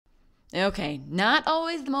Okay, not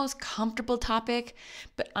always the most comfortable topic,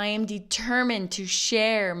 but I am determined to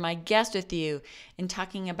share my guest with you in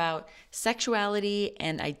talking about sexuality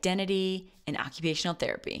and identity in occupational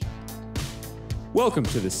therapy. Welcome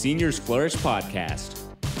to the Seniors Flourish podcast,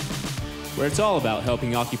 where it's all about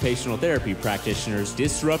helping occupational therapy practitioners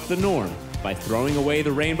disrupt the norm by throwing away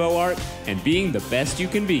the rainbow arc and being the best you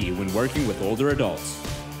can be when working with older adults.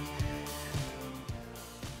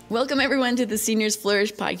 Welcome, everyone, to the Seniors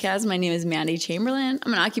Flourish podcast. My name is Mandy Chamberlain.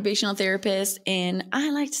 I'm an occupational therapist, and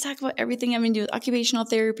I like to talk about everything having to do with occupational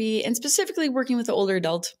therapy and specifically working with the older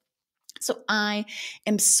adult. So I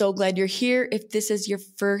am so glad you're here. If this is your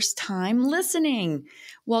first time listening,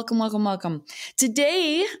 welcome, welcome, welcome.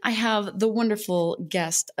 Today, I have the wonderful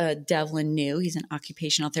guest, Devlynn Neu. He's an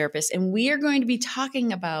occupational therapist, and we are going to be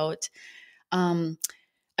talking about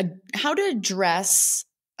how to address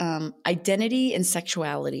identity and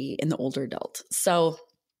sexuality in the older adult. So,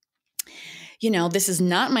 this is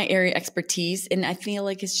not my area of expertise, and I feel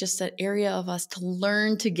like it's just an area of us to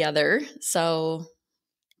learn together. So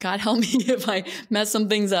God help me if I mess some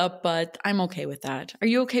things up, but I'm okay with that. Are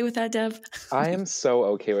you okay with that, Dev? I am so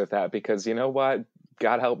okay with that because you know what?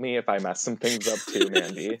 God help me if I mess some things up too,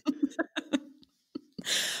 Mandy.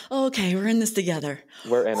 Okay, we're in this together.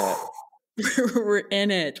 We're in it. We're in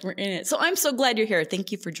it. So I'm so glad you're here.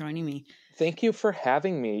 Thank you for joining me. Thank you for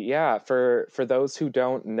having me. Yeah, for those who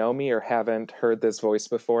don't know me or haven't heard this voice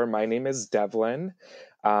before, my name is Devlynn.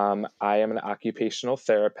 I am an occupational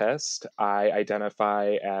therapist. I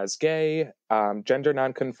identify as gay, gender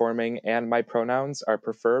nonconforming, and my pronouns are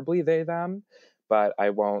preferably they, them, but I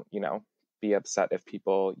won't, be upset if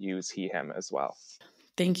people use he, him as well.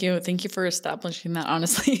 Thank you. Thank you for establishing that,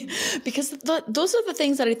 honestly, because those are the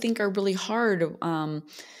things that I think are really hard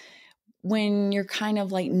when you're kind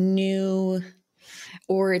of like new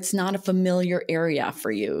or it's not a familiar area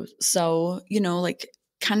for you. So, like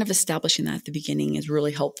kind of establishing that at the beginning is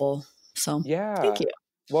really helpful. So, yeah. Thank you.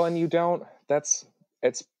 Well, and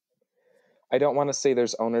I don't want to say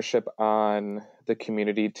there's ownership on the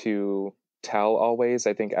community to tell always.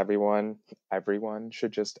 I think everyone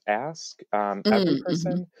should just ask, every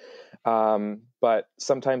person. But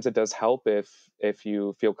sometimes it does help if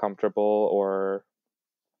you feel comfortable or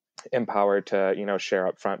empowered to, share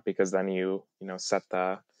up front, because then you set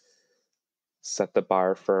the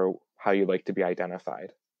bar for how you like to be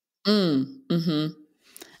identified. And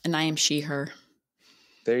I am she, her.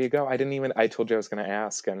 There you go. I told you I was going to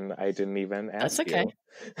ask, and I didn't even ask. That's okay.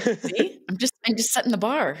 You. See, I'm just setting the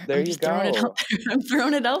bar. There you go. I'm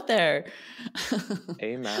throwing it out there.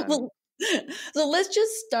 Amen. Well, so let's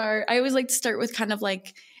just start. I always like to start with kind of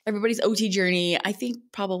like everybody's OT journey. I think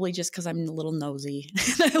probably just because I'm a little nosy.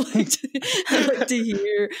 I like to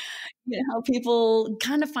hear how people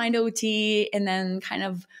kind of find OT and then kind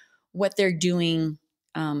of what they're doing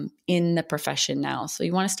in the profession now. So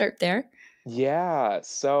you want to start there? Yeah.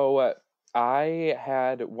 So I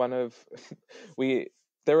had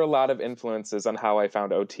there were a lot of influences on how I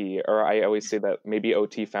found OT, or I always say that maybe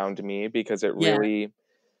OT found me, because it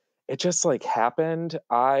just like happened.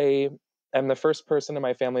 I am the first person in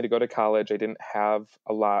my family to go to college. I didn't have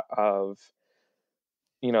a lot of,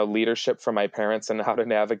 leadership from my parents and how to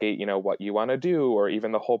navigate, what you want to do, or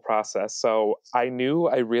even the whole process. So I knew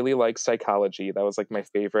I really liked psychology. That was like my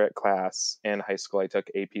favorite class in high school. I took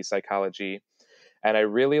AP psychology, and I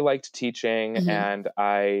really liked teaching. And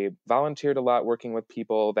I volunteered a lot working with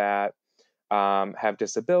people that have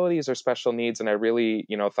disabilities or special needs. And I really,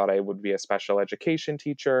 thought I would be a special education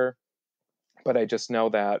teacher. But I just know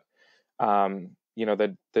that,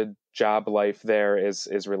 the job life there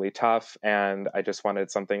is really tough. And I just wanted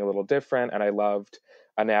something a little different. And I loved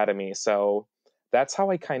anatomy. So that's how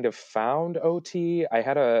I kind of found OT. I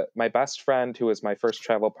had my best friend, who was my first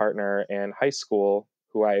travel partner in high school,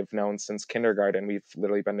 who I've known since kindergarten. We've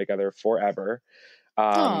literally been together forever.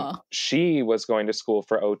 She was going to school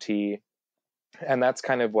for OT. And that's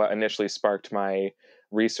kind of what initially sparked my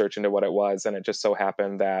research into what it was. And it just so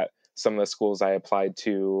happened that some of the schools I applied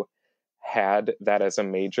to had that as a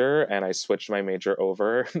major, and I switched my major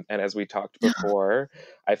over. And as we talked before,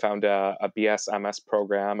 I found a BS-MS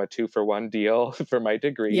program, a 2-for-1 deal for my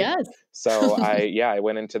degree. Yes. So I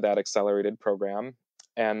went into that accelerated program,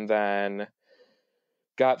 and then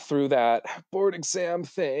got through that board exam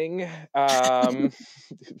thing,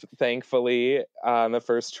 thankfully, on the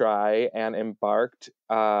first try, and embarked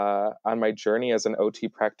on my journey as an OT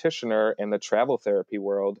practitioner in the travel therapy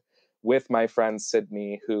world with my friend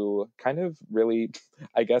Sydney, who kind of really,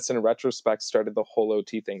 I guess in retrospect, started the whole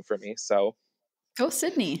OT thing for me. So go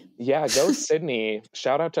Sydney. Yeah, go Sydney.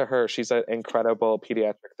 Shout out to her. She's an incredible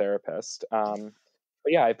pediatric therapist.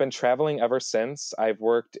 But yeah, I've been traveling ever since. I've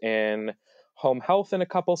worked in home health in a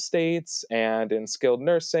couple states and in skilled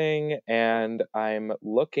nursing, and I'm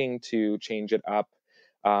looking to change it up,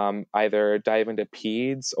 either dive into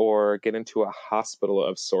peds or get into a hospital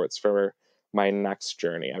of sorts for my next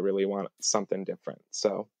journey. I really want something different.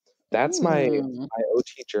 So that's Ooh, my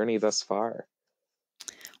OT journey thus far.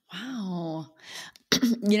 wow.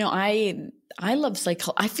 I love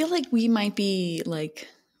psychology. I feel like we might be like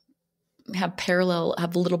have a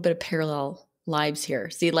little bit of parallel lives here.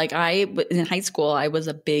 See, like in high school, I was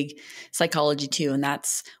a big psychology too, and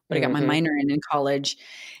that's what I got my Hmm. minor in college.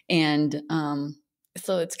 And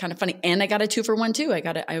so it's kind of funny. And I got a 2-for-1 too.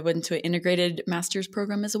 I went to an integrated master's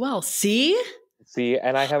program as well. See,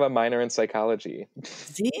 And I have a minor in psychology.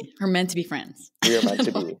 we're meant to be friends. We are meant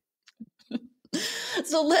to be.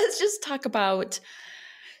 So let's just talk about.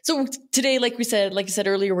 So today, like you said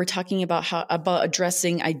earlier, we're talking about about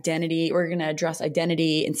addressing identity. We're going to address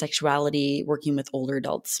identity and sexuality working with older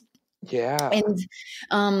adults. Yeah. And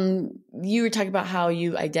you were talking about how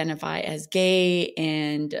you identify as gay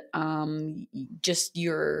and just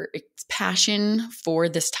your passion for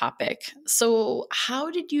this topic. So how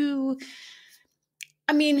did you?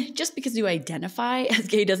 I mean, just because you identify as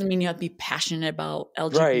gay doesn't mean you have to be passionate about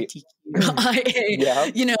Right. LGBTQIA,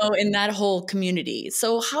 Yep. in that whole community.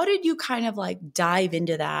 So how did you kind of like dive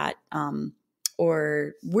into that?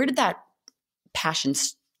 Or where did that passion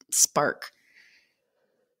spark?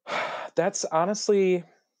 That's honestly,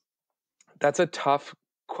 that's a tough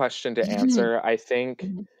question to Mhm. answer. I think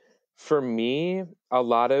Mhm. for me, a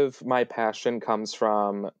lot of my passion comes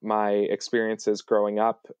from my experiences growing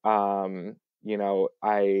up.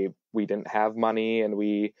 We didn't have money and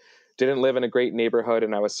we didn't live in a great neighborhood,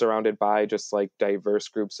 and I was surrounded by just like diverse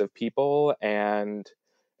groups of people. And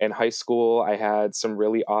in high school, I had some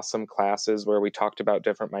really awesome classes where we talked about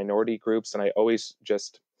different minority groups, and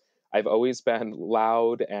I've always been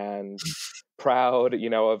loud and proud,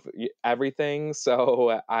 of everything.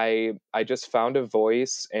 So I just found a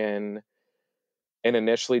voice in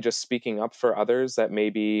initially just speaking up for others that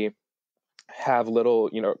maybe have little,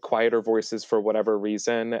 quieter voices for whatever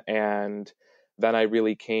reason. And then I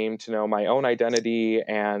really came to know my own identity,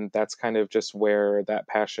 and that's kind of just where that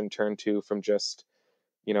passion turned to, from just,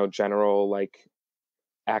 general like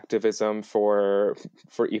activism for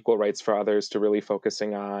equal rights for others, to really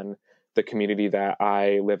focusing on the community that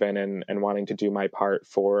I live in, and wanting to do my part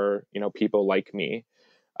for, people like me.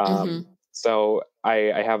 Mhm. So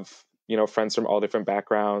I have, friends from all different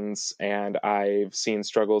backgrounds, and I've seen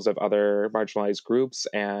struggles of other marginalized groups,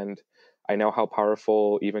 and I know how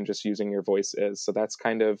powerful even just using your voice is. So that's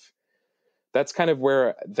kind of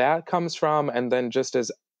where that comes from. And then just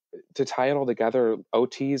as to tie it all together,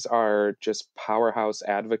 OTs are just powerhouse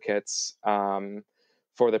advocates,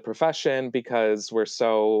 for the profession, because we're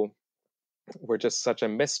just such a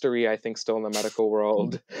mystery, I think, still in the medical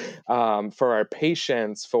world, for our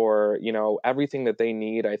patients, for, everything that they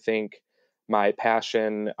need. I think my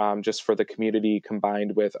passion, just for the community,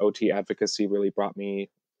 combined with OT advocacy, really brought me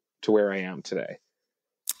to where I am today.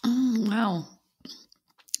 Oh, wow.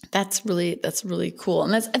 That's really cool.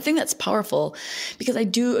 And I think that's powerful, because I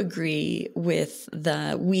do agree with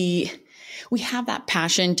we have that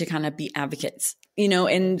passion to kind of be advocates,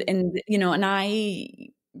 and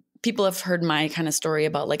people have heard my kind of story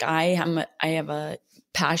about like I have a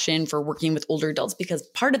passion for working with older adults, because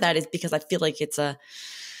part of that is because I feel like it's a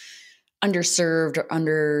underserved or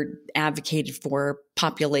under advocated for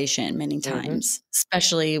population many Hmm. times,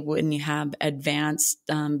 especially when you have advanced,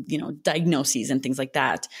 diagnoses and things like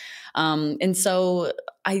that. And so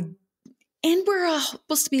we're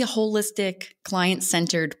supposed to be a holistic,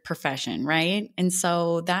 client-centered profession, right? And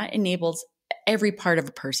so that enables every part of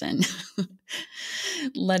a person.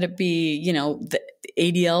 Let it be, the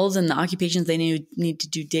ADLs and the occupations they need to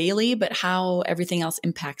do daily, but how everything else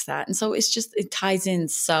impacts that. And so it ties in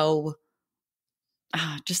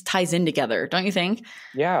just ties in together, don't you think?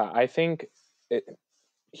 Yeah, I think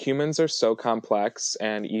humans are so complex,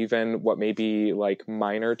 and even what may be like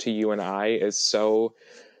minor to you and I is so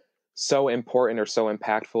important or so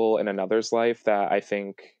impactful in another's life, that I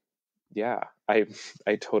think, yeah, I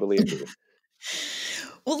totally agree.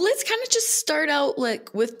 Well, let's kind of just start out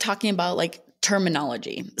like with talking about like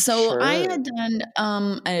terminology. So I Sure. had done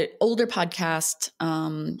an older podcast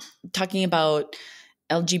talking about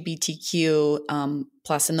LGBTQ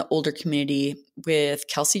plus in the older community with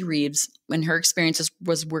Kelsey Reeves, when her experiences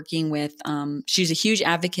was working with. She's a huge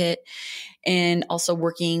advocate, and also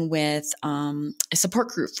working with a support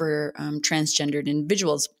group for transgendered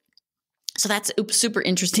individuals. So that's a super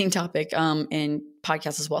interesting topic and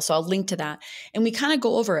podcast as well. So I'll link to that, and we kind of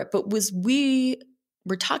go over it. But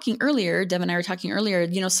we're talking earlier, Dev and I were talking earlier,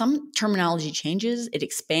 you know, some terminology changes, it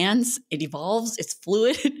expands, it evolves, it's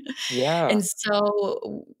fluid. Yeah. And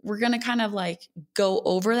so we're going to kind of like go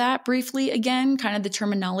over that briefly again, kind of the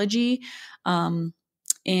terminology. And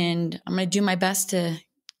I'm going to do my best to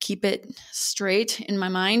keep it straight in my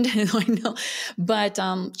mind. I know. But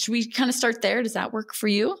should we kind of start there? Does that work for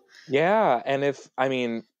you? Yeah. And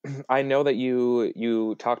I know that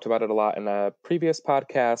you talked about it a lot in a previous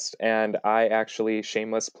podcast, and I actually,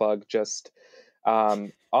 shameless plug, just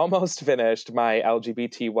almost finished my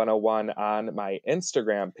LGBT 101 on my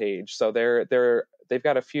Instagram page. So they've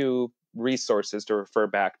got a few resources to refer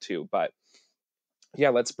back to, but yeah,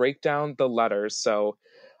 let's break down the letters. So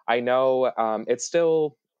I know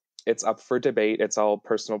it's up for debate. It's all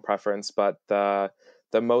personal preference, but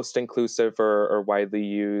the most inclusive or widely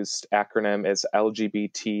used acronym is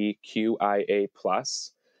LGBTQIA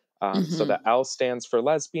plus. So the L stands for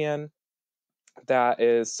lesbian. That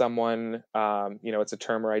is someone, it's a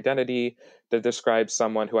term or identity that describes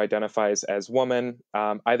someone who identifies as woman,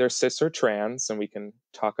 either cis or trans, and we can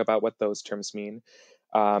talk about what those terms mean.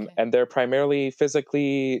 And they're primarily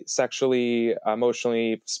physically, sexually,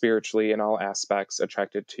 emotionally, spiritually, in all aspects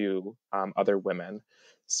attracted to other women.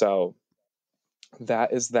 So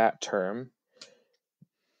that is that term.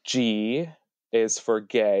 G is for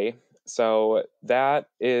gay. So that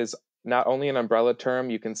is not only an umbrella term,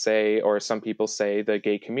 you can say, or some people say, the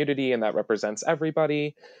gay community, and that represents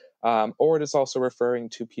everybody. Or it is also referring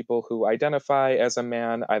to people who identify as a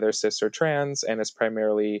man, either cis or trans, and is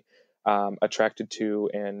primarily attracted to,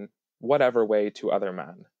 in whatever way, to other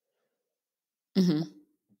men.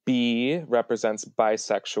 B represents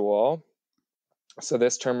bisexual. So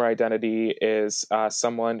this term or identity is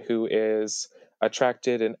someone who is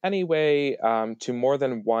attracted in any way to more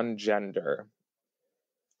than one gender.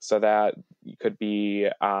 So that could be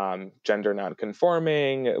gender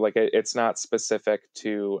nonconforming, like it's not specific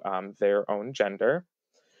to their own gender.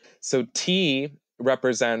 So T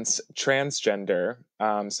represents transgender.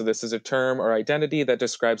 So this is a term or identity that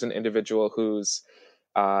describes an individual whose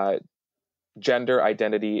gender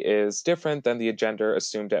identity is different than the gender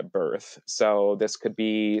assumed at birth. So this could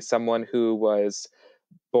be someone who was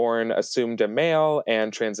born assumed a male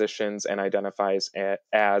and transitions and identifies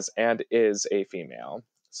as and is a female.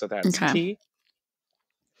 So that's T.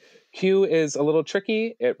 Q is a little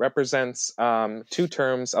tricky. It represents two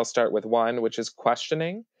terms. I'll start with one, which is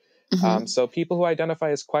questioning. So people who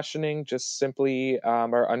identify as questioning just simply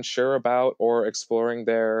are unsure about or exploring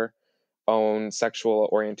their own sexual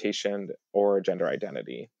orientation or gender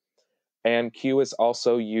identity. And Q is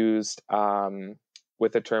also used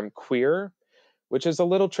with the term queer, which is a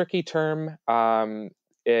little tricky term.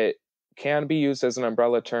 It can be used as an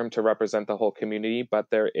umbrella term to represent the whole community, but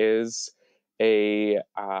there is a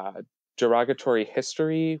derogatory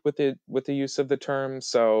history with the use of the term.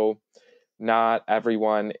 So not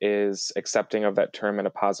everyone is accepting of that term in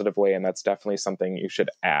a positive way, and that's definitely something you should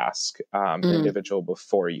ask an individual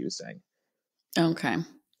before using. Okay.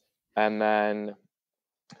 And then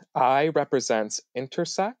I represents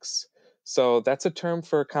intersex. So that's a term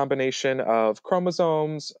for a combination of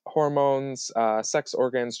chromosomes, hormones, sex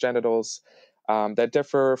organs, genitals that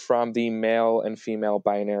differ from the male and female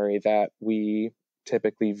binary that we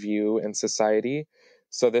typically view in society.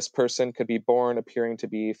 So this person could be born appearing to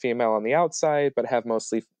be female on the outside, but have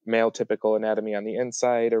mostly male typical anatomy on the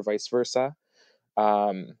inside, or vice versa.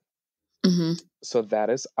 So that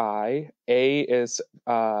is I. A is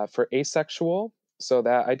for asexual. So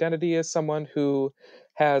that identity is someone who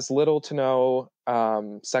has little to no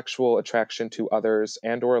sexual attraction to others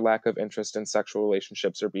and or lack of interest in sexual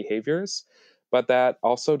relationships or behaviors. But that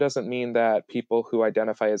also doesn't mean that people who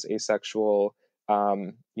identify as asexual,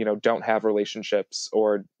 don't have relationships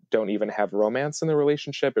or don't even have romance in the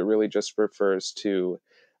relationship. It really just refers to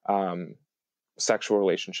sexual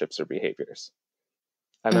relationships or behaviors.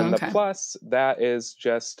 And then the plus, that is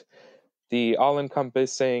just the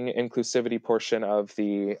all-encompassing inclusivity portion of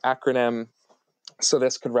the acronym. So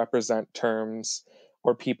this could represent terms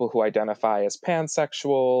or people who identify as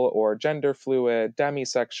pansexual or gender fluid,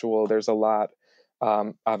 demisexual. There's a lot,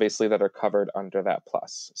 obviously, that are covered under that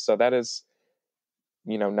plus. So that is,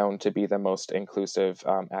 known to be the most inclusive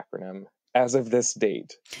acronym as of this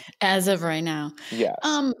date. As of right now. Yes.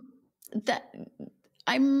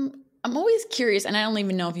 I'm always curious, and I don't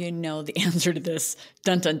even know if you know the answer to this.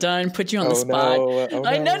 Dun dun dun. Put you on the spot. No.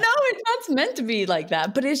 I know, it's not meant to be like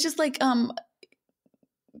that, but it's just like, so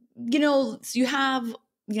you have,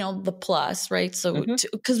 the plus, right? So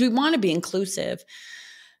because we want to be inclusive,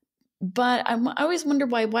 But I always wonder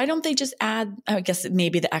why don't they just add, I guess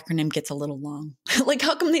maybe the acronym gets a little long. Like,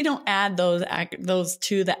 how come they don't add those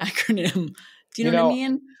to the acronym? Do you know what I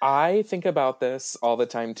mean? I think about this all the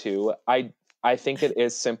time too. I think it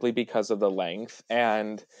is simply because of the length,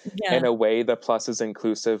 and in Yeah. a way the plus is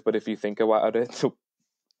inclusive, but if you think about it,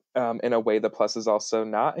 in a way the plus is also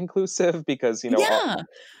not inclusive because, Yeah.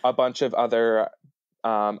 a bunch of other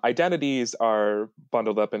identities are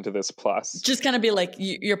bundled up into this plus. Just kind of be like,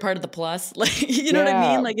 you're part of the plus. Like, you know what I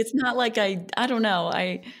Yeah. mean? Like, it's not like I don't know.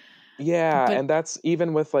 Yeah, But and that's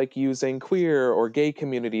even with like using queer or gay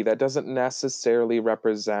community, that doesn't necessarily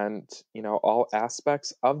represent, all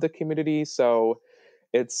aspects of the community. So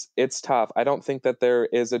it's tough. I don't think that there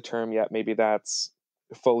is a term yet maybe that's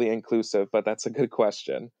fully inclusive, but that's a good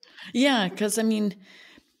question. yeah, because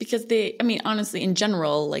honestly, in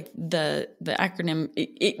general, like the acronym,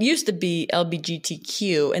 it used to be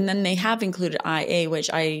LGBTQ, and then they have included IA, which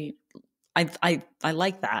I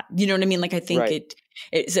like that. You know what I mean? Like, I think Right.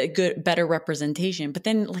 it's a better representation. But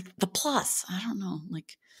then, like, the plus, I don't know.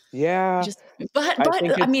 Like, Yeah, just but I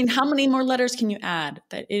think I it's mean, how many more letters can you add?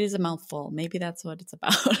 That it is a mouthful. Maybe that's what it's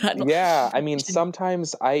about. I don't. yeah, I mean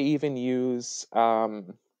sometimes I even use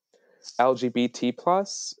LGBT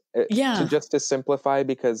plus to Yeah, just to simplify,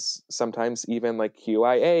 because sometimes even like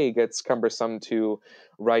QIA gets cumbersome to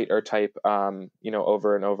write or type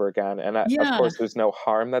over and over again, and of yeah, course there's no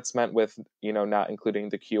harm that's meant with not including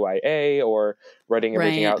the QIA or writing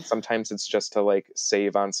everything right. out. Sometimes it's just to like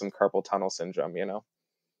save on some carpal tunnel syndrome,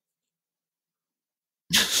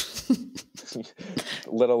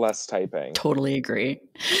 little less typing. Totally agree.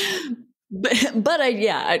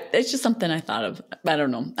 It's just something I thought of. I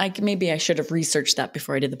don't know. Maybe I should have researched that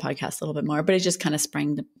before I did the podcast a little bit more, but it just kind of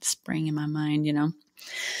sprang in my mind.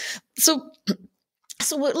 So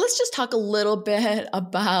let's just talk a little bit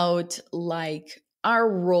about like our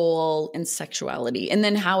role in sexuality, and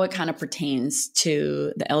then how it kind of pertains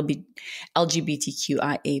to the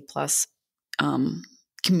LGBTQIA plus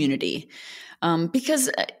community. Because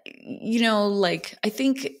like, I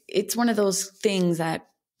think it's one of those things that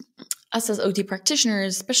us as OT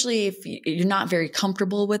practitioners, especially if you're not very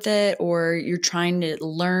comfortable with it, or you're trying to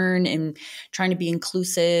learn and trying to be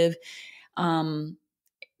inclusive,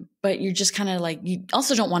 but you're just kind of like, you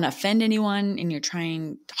also don't want to offend anyone, and you're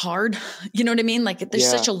trying hard. You know what I mean? Like, there's Yeah.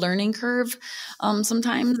 such a learning curve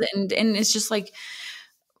sometimes, and it's just like,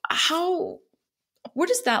 what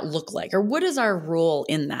does that look like, or what is our role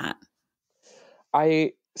in that?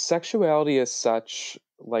 Sexuality is such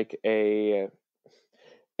like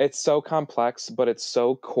it's so complex, but it's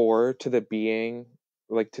so core to the being,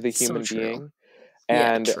 like to the So human true. being.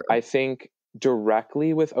 Yeah, And true. I think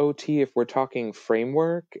directly with OT, if we're talking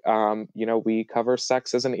framework, we cover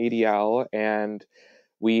sex as an ADL, and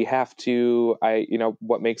we have to,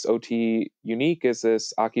 what makes OT unique is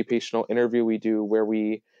this occupational interview we do where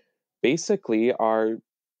we basically are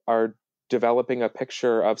developing a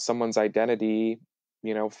picture of someone's identity,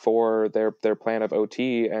 for their plan of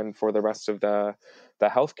OT and for the rest of the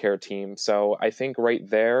healthcare team. So I think right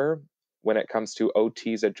there, when it comes to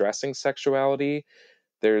OTs addressing sexuality,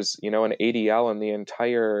 there's an ADL in the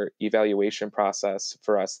entire evaluation process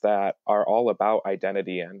for us that are all about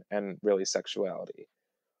identity and really sexuality.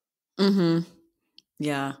 Mm-hmm.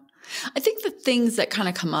 Yeah. I think the things that kind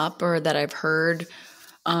of come up, or that I've heard,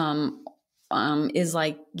 is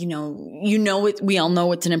like, we all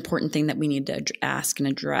know it's an important thing that we need to ask and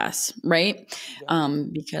address, right?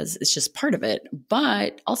 Because it's just part of it.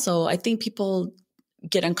 But also, I think people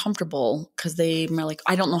get uncomfortable because they're like,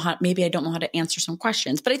 maybe I don't know how to answer some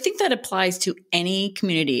questions. But I think that applies to any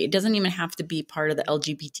community. It doesn't even have to be part of the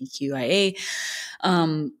LGBTQIA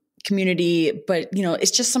community, but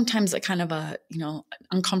it's just sometimes a kind of a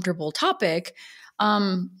uncomfortable topic.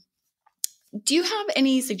 Do you have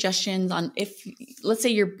any suggestions on, if, let's say,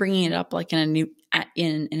 you're bringing it up like in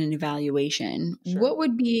an evaluation, Sure. what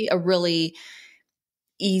would be a really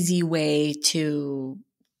easy way to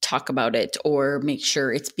talk about it or make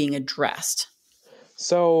sure it's being addressed?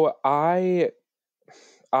 So I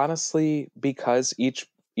honestly, because each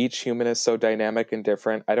human is so dynamic and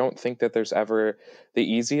different, I don't think that there's ever the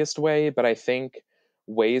easiest way, but I think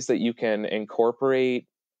ways that you can incorporate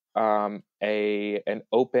an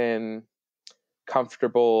open,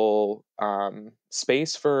 comfortable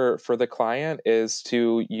space for the client is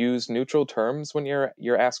to use neutral terms when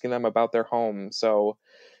you're asking them about their home. So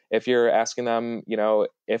if you're asking them, ask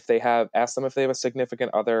them if they have a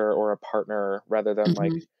significant other or a partner, rather than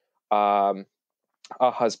like Mm-hmm. um, a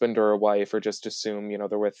husband or a wife, or just assume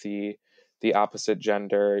they're with the opposite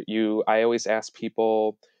gender. I always ask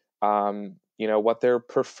people, what their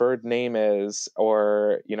preferred name is,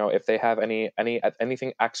 or, if they have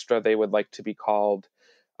anything extra they would like to be called,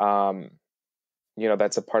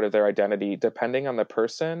 that's a part of their identity. Depending on the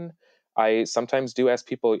person, I sometimes do ask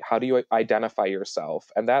people, how do you identify yourself?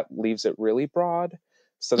 And that leaves it really broad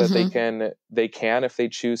so that they can, if they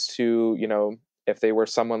choose to, if they were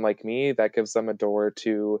someone like me, that gives them a door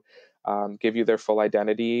to give you their full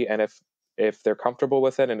identity. And if they're comfortable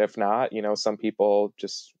with it, and if not, some people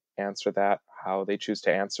just answer that how they choose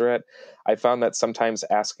to answer it. I found that sometimes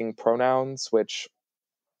asking pronouns, which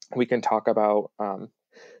we can talk about,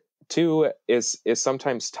 too, is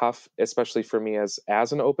sometimes tough, especially for me as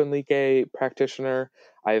an openly gay practitioner.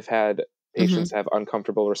 I've had patients have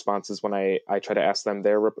uncomfortable responses when I try to ask them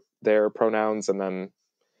their pronouns, and then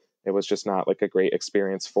it was just not like a great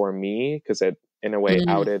experience for me, because it in a way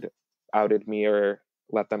outed me or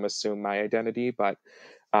let them assume my identity. But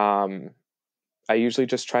I usually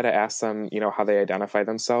just try to ask them, how they identify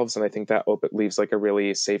themselves, and I think that leaves like a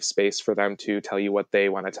really safe space for them to tell you what they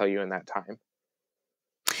want to tell you in that time.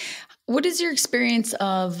 What is your experience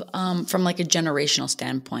of from like a generational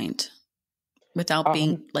standpoint, without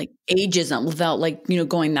being like ageism, without like,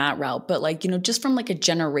 going that route, but like, just from like a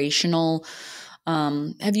generational,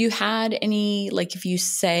 have you had any, like, if you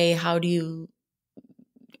say, how do you,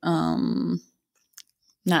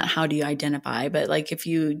 not how do you identify, but like if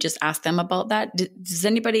you just ask them about that, does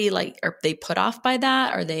anybody like, are they put off by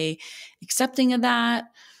that? Are they accepting of that?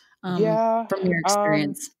 Yeah. From your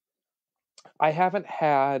experience? I haven't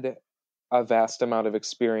had a vast amount of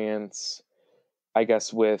experience, I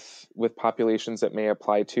guess, with populations that may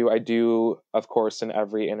apply to. I do, of course, in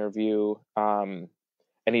every interview, and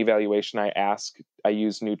evaluation I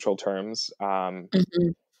use neutral terms,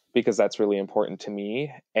 because that's really important to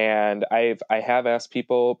me. And I have asked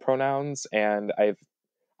people pronouns, and I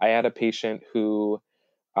had a patient who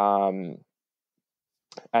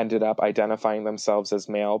ended up identifying themselves as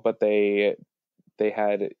male, but they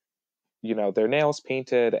had, their nails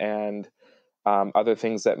painted and other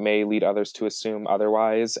things that may lead others to assume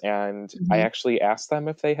otherwise. And I actually asked them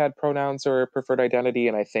if they had pronouns or preferred identity,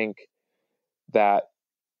 and I think that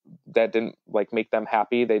didn't like make them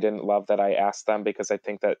happy. They didn't love that I asked them, because I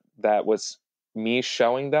think that was me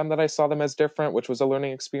showing them that I saw them as different, which was a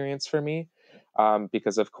learning experience for me.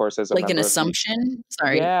 Because of course, as a Like an member of the, assumption?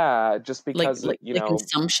 Sorry. yeah, just Like because, like an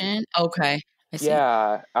assumption? Okay. I see.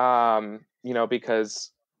 yeah,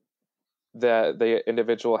 because the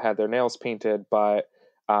individual had their nails painted, but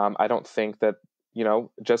I don't think that,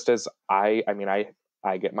 just as I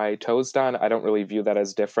get my toes done, I don't really view that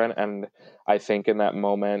as different. And I think in that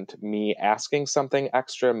moment, me asking something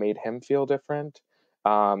extra made him feel different,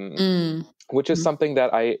 which is something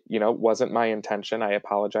that wasn't my intention. I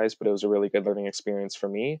apologize, but it was a really good learning experience for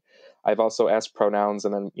me. I've also asked pronouns,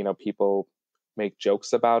 and then, people make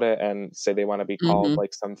jokes about it and say they want to be called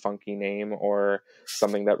like some funky name or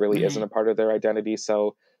something that really isn't a part of their identity.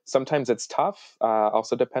 So sometimes it's tough,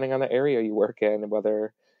 also depending on the area you work in,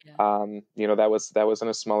 whether, that was in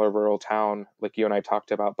a smaller rural town, like you and I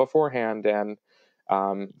talked about beforehand. And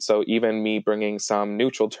so even me bringing some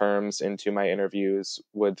neutral terms into my interviews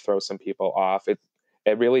would throw some people off. It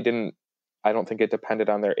really didn't, I don't think it depended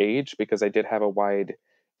on their age, because I did have a wide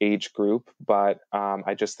age group, but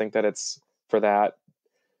I just think that it's, for that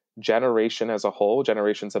generation as a whole,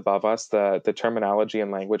 generations above us, the terminology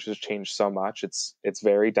and language has changed so much. It's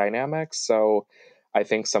very dynamic. So I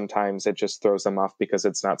think sometimes it just throws them off, because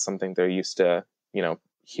it's not something they're used to,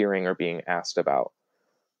 hearing or being asked about.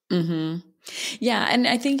 Yeah. And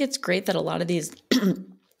I think it's great that a lot of these,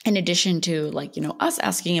 in addition to like, us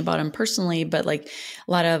asking about them personally, but like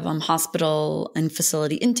a lot of hospital and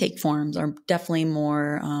facility intake forms are definitely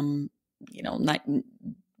more, not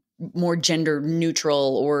more gender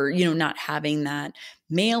neutral, or, not having that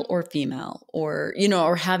male or female, or,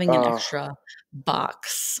 or having an extra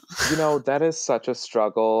box. That is such a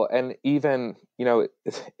struggle. And even,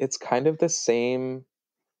 it's kind of the same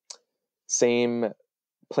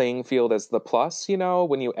playing field as the plus,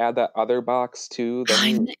 when you add that other box too,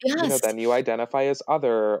 then Yes. then you identify as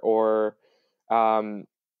other, or I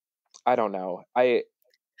don't know.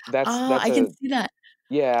 That's I can see that.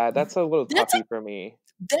 yeah, that's a little That's toughy for me.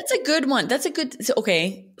 That's a good one. That's a good. So,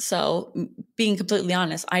 okay. So, being completely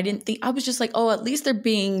honest, I didn't think, I was just like, oh, at least they're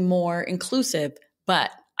being more inclusive.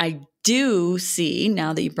 But I do see,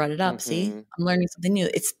 now that you brought it up, see, I'm learning something new.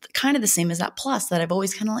 It's kind of the same as that plus that I've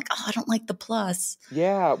always kind of like, oh, I don't like the plus.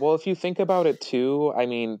 Yeah, well, if you think about it too, I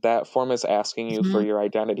mean, that form is asking you for your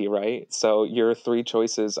identity, right? So your three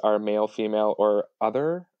choices are male, female, or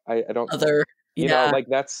other. I don't, Other. Yeah. like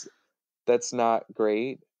that's not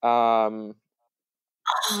great.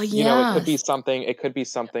 Oh, It could be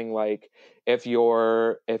yes. something like, if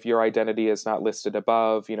your identity is not listed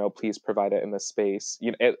above, please provide it in the space.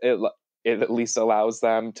 It at least allows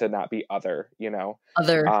them to not be other.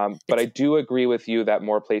 Other. But I It's do agree with you that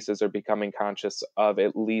more places are becoming conscious of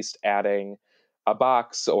at least adding a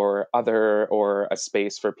box or other, or a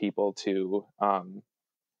space for people to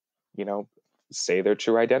you know say their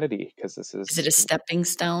true identity, because this is it is a stepping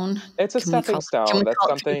stone? it's a stepping Can we stone. That's call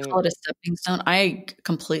something. it a stepping stone? I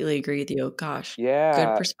completely agree with you. Gosh, good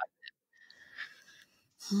Yeah, perspective.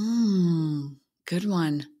 Good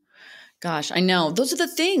one. Gosh, I know. Those are the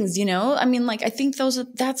things. I mean, like, I think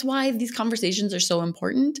that's why these conversations are so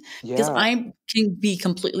important, because yeah, I can be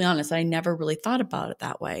completely honest. I never really thought about it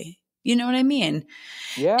that way. You know what I mean?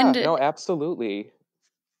 yeah, And no, absolutely.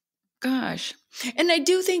 gosh, and I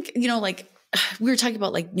do think, like, we were talking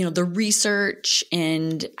about, like, the research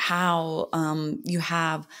and how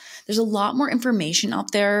there's a lot more information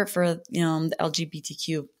out there for, the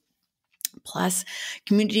LGBTQ plus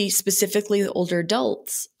community, specifically the older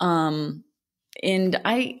adults. And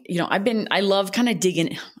I love kind of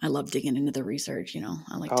I love digging into the research,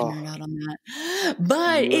 I like to nerd Oh, out on that.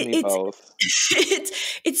 But you and me both.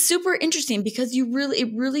 it's super interesting because it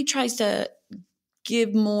really tries to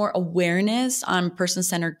give more awareness on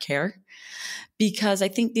person-centered care, because I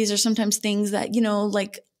think these are sometimes things that,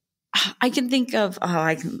 like, I can think of,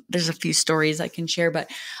 there's a few stories I can share, but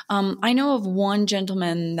I know of one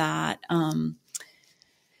gentleman that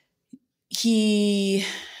he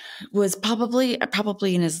was probably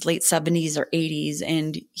in his late 70s or 80s,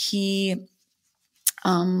 and he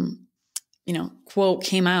quote,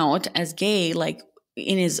 came out as gay, like,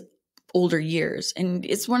 in his older years. And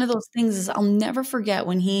it's one of those things, is I'll never forget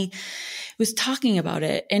when he was talking about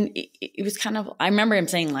it. And it was kind of, I remember him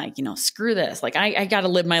saying, like, screw this, like, I got to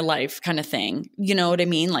live my life, kind of thing. You know what I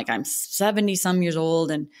mean? Like, I'm 70 some years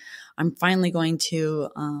old, and I'm finally going to,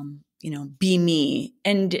 be me.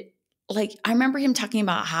 And, like, I remember him talking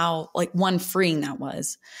about how, like, one, freeing that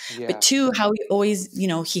was, but Yeah, two, how he always,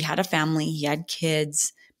 he had a family, he had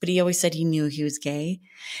kids, but he always said he knew he was gay.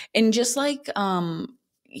 And just like,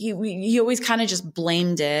 he always kind of just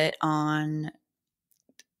blamed it on,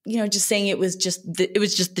 just saying it was just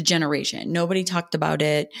the generation. Nobody talked about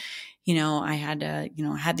it. I had to,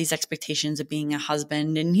 had these expectations of being a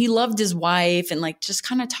husband, and he loved his wife, and, like, just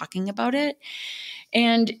kind of talking about it.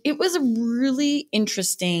 And it was really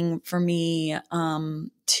interesting for me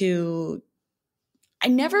I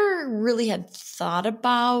never really had thought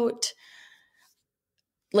about,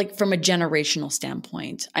 like, from a generational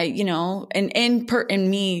standpoint. And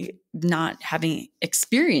me not having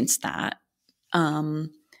experienced that,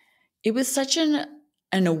 it was such an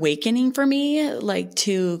awakening for me, like,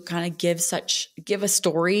 to kind of give a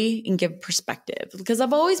story and give perspective, because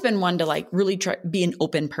I've always been one to, like, really try be an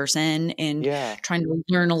open person, and yeah, trying to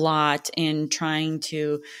learn a lot, and trying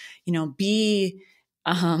to, be,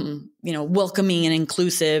 welcoming and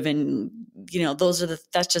inclusive. And,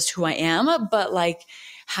 that's just who I am. But, like,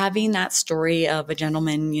 having that story of a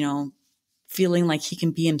gentleman, feeling like he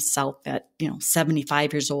can be himself at,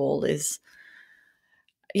 75 years old is,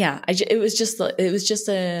 yeah, it was just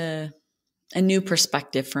a new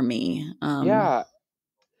perspective for me. yeah. I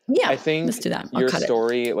Yeah, let's think do that. I'll your cut it.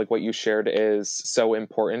 story, like what you shared, is so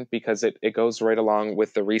important because it goes right along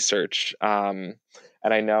with the research. And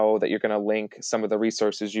I know that you're going to link some of the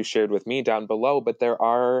resources you shared with me down below, but there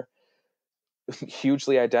are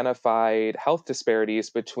hugely identified health disparities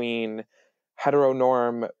between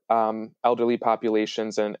heteronorm elderly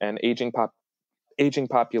populations and aging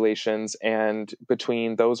populations, and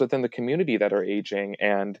between those within the community that are aging.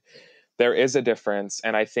 And there is a difference.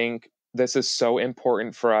 And I think this is so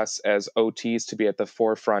important for us as OTs to be at the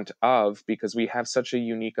forefront of, because we have such a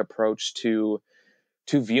unique approach to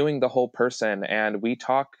viewing the whole person. And we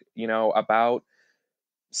talk, about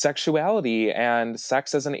sexuality and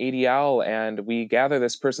sex as an ADL, and we gather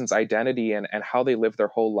this person's identity and how they live their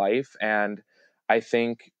whole life. And I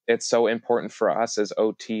think it's so important for us as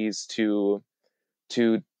OTs to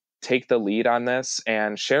take the lead on this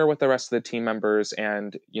and share with the rest of the team members,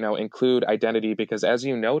 and include identity, because as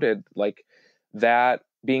you noted, like, that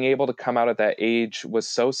being able to come out at that age was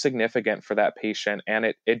so significant for that patient, and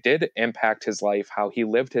it did impact his life, how he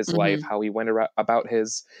lived his life, Mhm. how he went about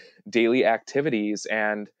his daily activities.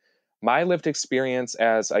 And my lived experience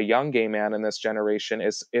as a young gay man in this generation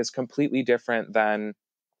is completely different than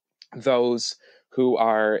those who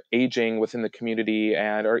are aging within the community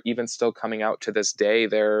and are even still coming out to this day.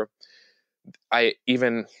 I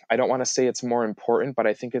don't want to say it's more important, but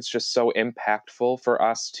I think it's just so impactful for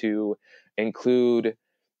us to include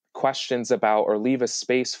questions about or leave a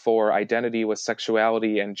space for identity with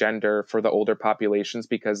sexuality and gender for the older populations,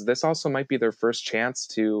 because this also might be their first chance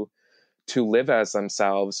to live as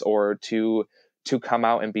themselves, or to come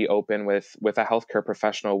out and be open with a healthcare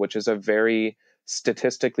professional, which is a very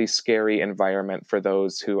statistically scary environment for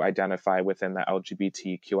those who identify within the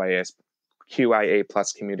LGBTQIA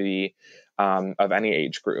plus community, of any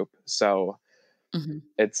age group. So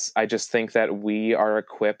I just think that we are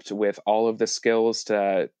equipped with all of the skills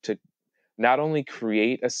to not only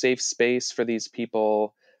create a safe space for these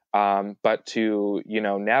people, but to,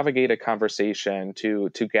 navigate a conversation, to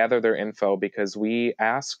gather their info, because we're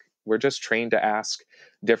just trained to ask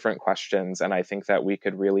different questions. And I think that we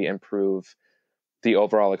could really improve the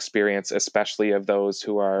overall experience, especially of those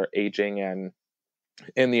who are aging and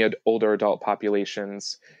in the older adult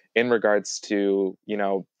populations, in regards to,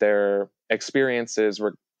 their experiences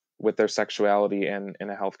with their sexuality in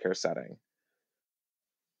a healthcare setting.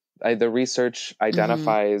 The research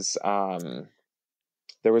identifies,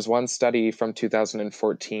 there was one study from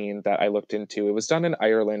 2014 that I looked into. It was done in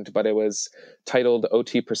Ireland, but it was titled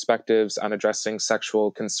OT Perspectives on Addressing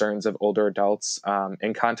Sexual Concerns of Older Adults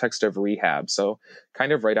in Context of Rehab. So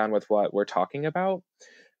kind of right on with what we're talking about.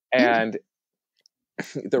 And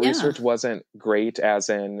the research wasn't great, as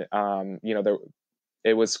in,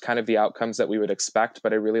 it was kind of the outcomes that we would expect,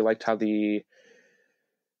 but I really liked how the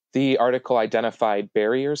article identified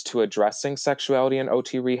barriers to addressing sexuality in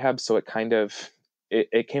OT rehab. So it kind of,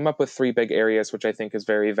 it came up with 3 big areas, which I think is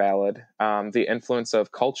very valid. The influence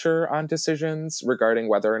of culture on decisions regarding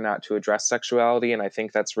whether or not to address sexuality. And I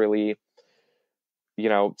think that's really,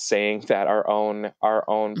 saying that our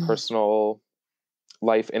own personal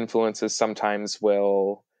life influences sometimes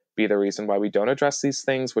will be the reason why we don't address these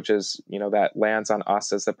things, which is, that lands on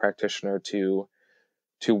us as the practitioner to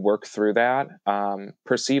work through that.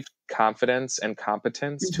 Perceived confidence and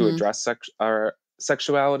competence to address our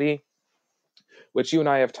sexuality, which you and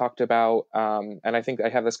I have talked about. And I think I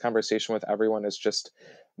have this conversation with everyone, is just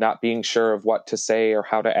not being sure of what to say or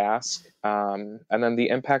how to ask. And then the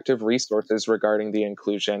impact of resources regarding the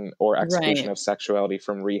inclusion or exclusion of sexuality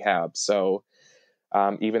from rehab. So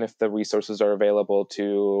even if the resources are available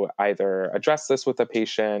to either address this with a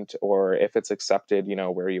patient, or if it's accepted,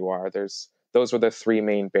 where you are, those were the 3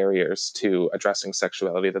 main barriers to addressing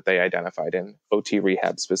sexuality that they identified in OT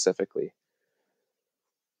rehab specifically.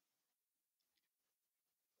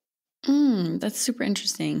 That's super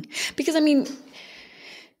interesting, because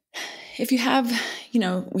if you have,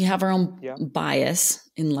 we have our own bias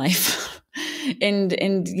in life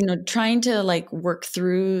and, trying to like work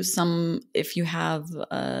through some, if you have,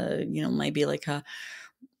 maybe like a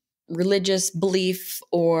religious belief,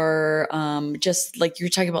 or just like you're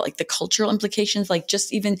talking about, like the cultural implications, like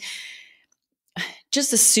just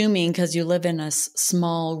assuming because you live in a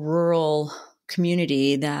small rural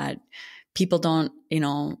community that people don't,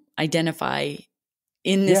 identify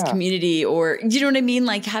in this community, or you know what I mean?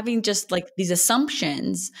 Like having just like these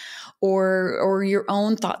assumptions or your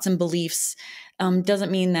own thoughts and beliefs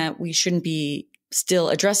doesn't mean that we shouldn't be still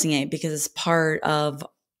addressing it, because it's part of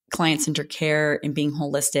client-centered care and being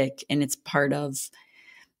holistic. And it's part of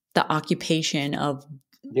the occupation of,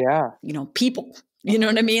 people, you know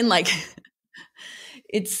what I mean? Like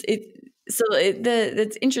it's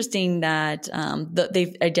interesting that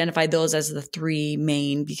they've identified those as the 3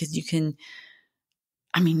 main, because you can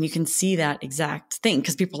see that exact thing,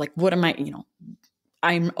 because people are like, what am I,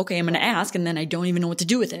 I'm going to ask, and then I don't even know what to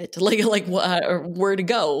do with it. Like what, or where to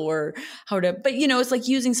go, or how to, but it's like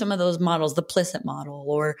using some of those models, the Plicit model,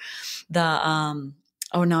 or the,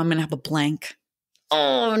 oh, now I'm going to have a blank.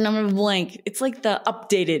 Oh, no, I'm going to blank. It's like the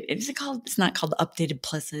updated, it's not called the updated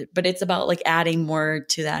Plicit, but it's about like adding more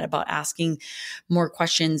to that, about asking more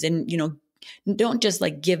questions, and, don't just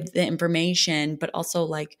like give the information, but also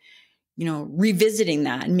like, revisiting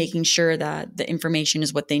that and making sure that the information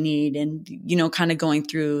is what they need, and, kind of going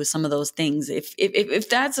through some of those things. If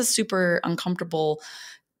that's a super uncomfortable,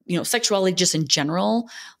 sexuality just in general,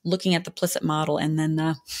 looking at the Plicit model, and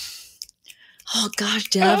then oh gosh,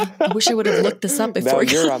 Dev, I wish I would have looked this up before.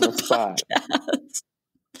 Now you're on the spot.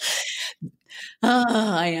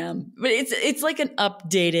 I am, but it's like an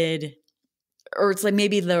updated, or it's like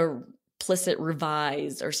maybe the Plicit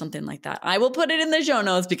revised or something like that. I will put it in the show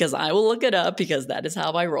notes, because I will look it up, because that is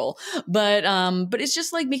how I roll. But it's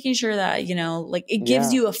just like making sure that, like it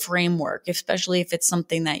gives you a framework, especially if it's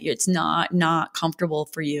something that it's not comfortable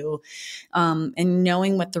for you. And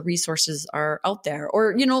knowing what the resources are out there,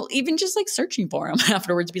 or, even just like searching for them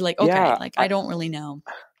afterwards, be like, okay, like I don't really know.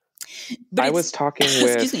 But I was talking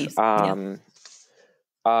with, excuse me.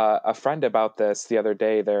 A friend about this the other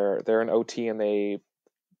day. They're an OT, and they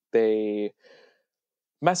they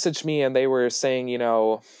messaged me and they were saying, you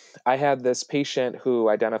know, I had this patient who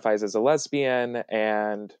identifies as a lesbian,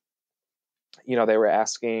 and, you know, they were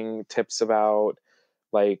asking tips about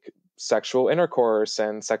like sexual intercourse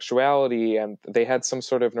and sexuality, and they had some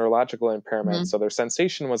sort of neurological impairment. Mhm. So their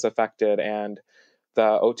sensation was affected. And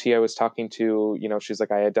the OT I was talking to, you know, she's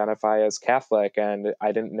like, I identify as Catholic, and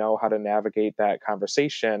I didn't know how to navigate that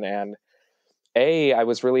conversation. And I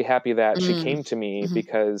was really happy that she Mm. came to me, Mhm.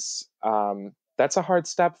 because that's a hard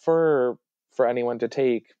step for anyone to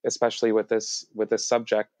take, especially with this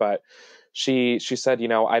subject. But she said, you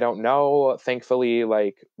know, I don't know. Thankfully,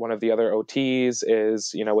 like one of the other OTs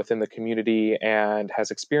is, you know, within the community and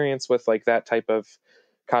has experience with like that type of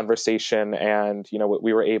conversation, and you know,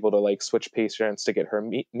 we were able to like switch patients to get her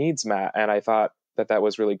needs met. And I thought that that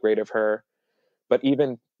was really great of her. But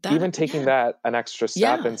even taking Yeah. that an extra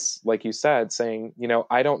step, Yeah. and like you said, saying, you know,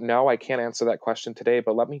 I don't know, I can't answer that question today,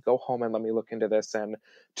 but let me go home and let me look into this, and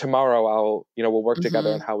tomorrow I'll, you know, we'll work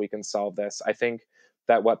together on Mhm. how we can solve this. I think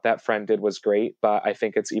that what that friend did was great, but I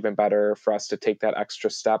think it's even better for us to take that extra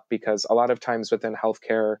step, because a lot of times within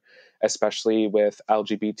healthcare, especially with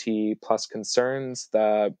LGBT plus concerns,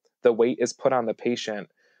 the weight is put on the patient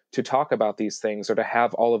to talk about these things or to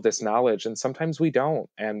have all of this knowledge, and sometimes we don't,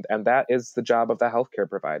 and that is the job of the healthcare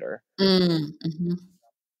provider. Mm. Mhm.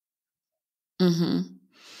 Mhm.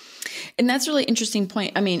 And that's a really interesting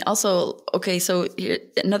point. I mean, also, okay, so here,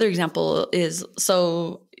 another example is,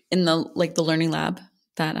 so in the like the learning lab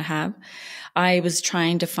that I have, I was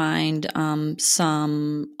trying to find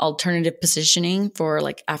some alternative positioning for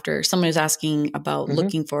like after someone is asking about Hmm.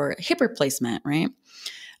 looking for hip replacement, right?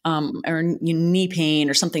 Or knee pain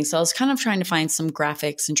or something. So I was kind of trying to find some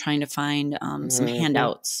graphics and trying to find some Hmm.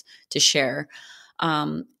 handouts to share.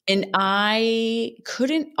 And I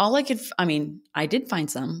couldn't, all I could, I mean, I did find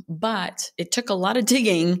some, but it took a lot of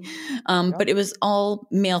digging. Yep. But it was all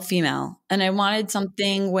male, female. And I wanted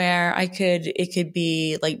something where it could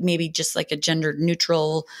be like maybe just like a gender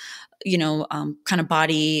neutral, kind of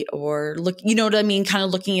body, or look, you know what I mean? Kind of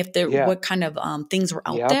looking if there, Yeah. what kind of things were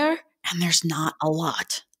out Yep. there. And there's not a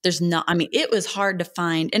lot. There's not, I mean, it was hard to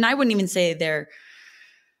find. And I wouldn't even say they're,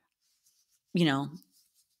 you know,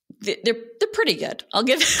 they're pretty good. I'll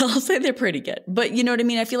say they're pretty good. But you know what I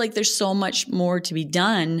mean? I feel like there's so much more to be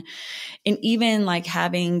done. And even like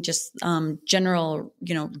having just general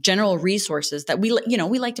resources that we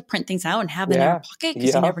like to print things out and have in our Yeah. pocket,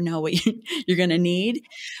 because you Yep. never know what you're going to need.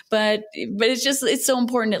 But it's so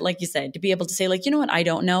important that, like you said, to be able to say, like, you know what, I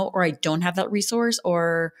don't know, or I don't have that resource,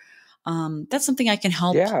 or that's something I can Yeah,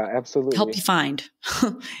 help absolutely. you find.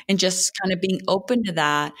 And just kind of being open to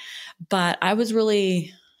that. But I was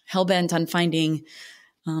really hell-bent on finding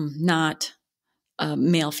not a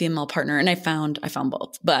male female partner, and I found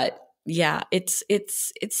both. But yeah, it's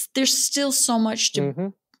there's still Hmm.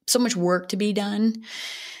 so much work to be done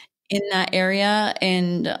in that area.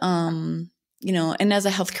 And and as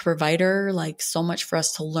a healthcare provider, like, so much for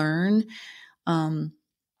us to learn, um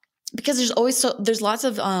because there's lots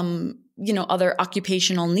of other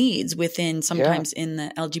occupational needs within, Yeah. sometimes in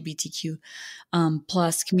the LGBTQ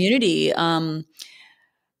plus community. Like,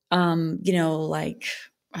 I'm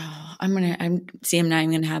not even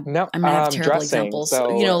gonna No, I'm gonna have terrible dressing. examples. So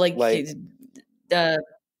Like, like, uh,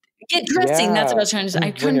 get dressing. That's what I yeah, was trying to say. I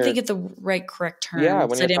when couldn't think you're of the correct term yeah, when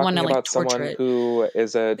because I you're didn't want to talking like about torture someone it. who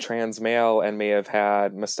is a trans male and may have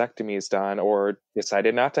had mastectomies done or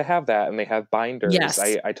decided not to have that, and they have binders. Yes,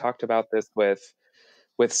 I talked about this with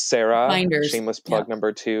Sarah, binders. shameless Yeah. plug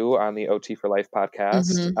number 2 on the OT for Life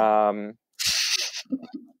podcast. Hmm.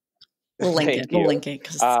 We'll link it. Thank We'll you. link it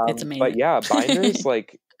because it's But amazing. yeah, binders,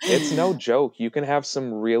 like, it's no joke. You can have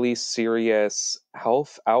some really serious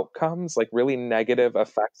health outcomes, like really negative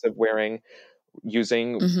effects of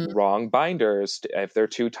using Hmm. wrong binders, if they're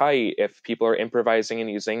too tight, if people are improvising and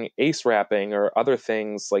using ace wrapping or other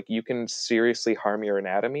things, like you can seriously harm your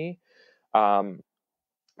anatomy. Um,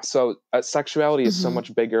 so sexuality is so Hmm.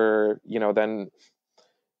 much bigger, you know, than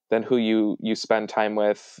who you spend time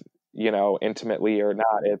with, you know, intimately or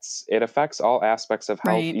not. It affects all aspects of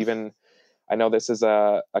health. Right. Even, I know this is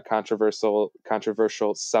a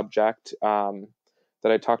controversial subject,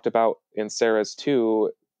 that I talked about in Sarah's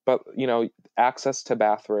too, but you know, access to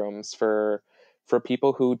bathrooms for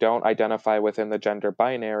people who don't identify within the gender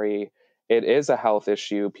binary, it is a health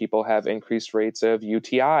issue. People have increased rates of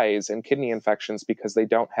UTIs and kidney infections because they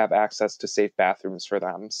don't have access to safe bathrooms for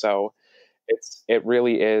them. So it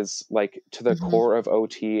really is like to the Hmm. core of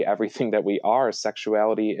OT, everything that we are,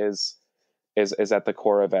 sexuality is at the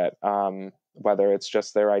core of it. Whether it's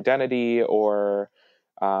just their identity or,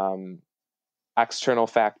 um, external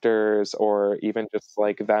factors, or even just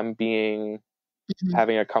like them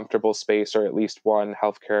having a comfortable space, or at least one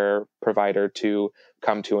healthcare provider to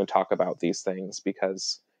come to and talk about these things,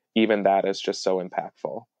 because even that is just so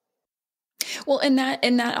impactful. Well, and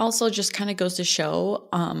that also just kind of goes to show,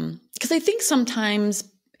 because I think sometimes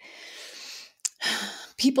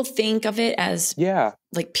people think of it as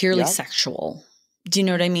like purely sexual. Do you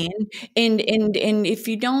know what I mean? And if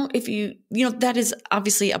you that is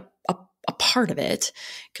obviously a part of it,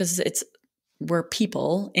 because we're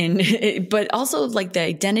people, but also like the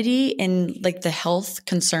identity and like the health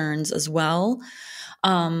concerns as well.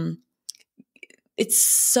 It's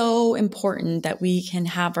so important that we can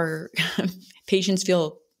have our patients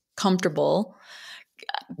feel comfortable.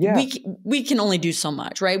 Yeah. We can only do so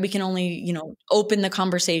much, right? We can only, open the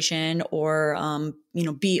conversation, or,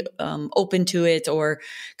 be open to it, or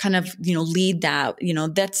kind of, lead that.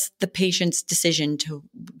 That's the patient's decision to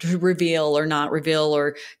reveal or not reveal,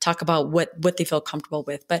 or talk about what they feel comfortable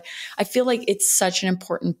with. But I feel like it's such an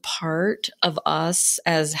important part of us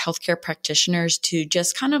as healthcare practitioners to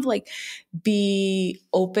just kind of like be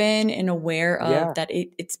open and aware of that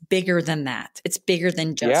it's bigger than that. It's bigger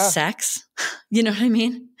than just sex. You know what I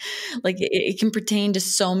mean? Like it can pertain to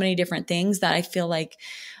so many different things that I feel like,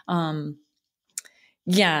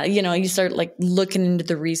 you start like looking into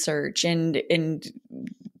the research, and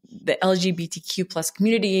the LGBTQ plus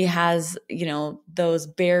community has, those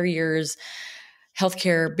barriers,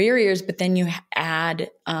 healthcare barriers, but then you add,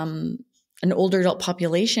 an older adult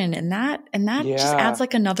population, and that just adds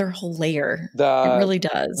like another whole layer. It really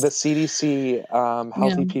does. The CDC,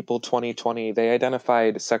 Healthy People 2020, they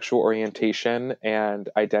identified sexual orientation and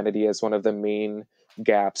identity as one of the main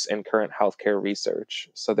gaps in current healthcare research.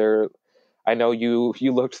 So I know you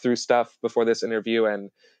looked through stuff before this interview, and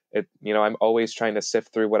I'm always trying to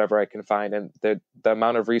sift through whatever I can find, and the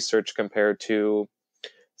amount of research compared to,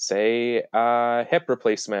 say, hip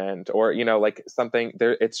replacement, or like something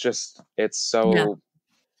there, it's so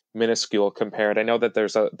minuscule compared. I know that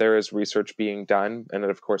there is research being done, and it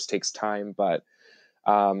of course takes time, but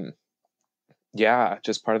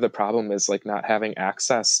just part of the problem is like not having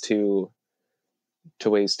access to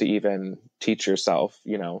ways to even teach yourself,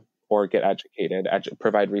 or get educated,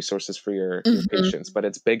 provide resources for your patients. But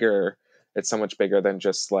it's so much bigger than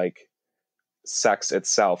just like sex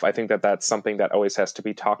itself. I think that that's something that always has to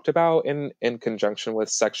be talked about in conjunction with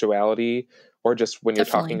sexuality, or just when you're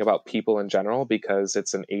talking about people in general, because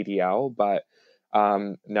it's an ADL. But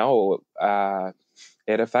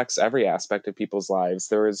it affects every aspect of people's lives.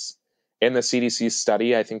 There is, in the CDC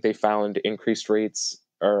study, I think they found increased rates,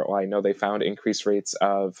 I know they found increased rates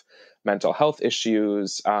of mental health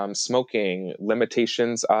issues, smoking,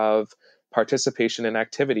 limitations of participation in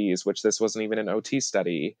activities, which this wasn't even an OT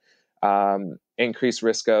study. Increased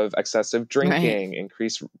risk of excessive drinking,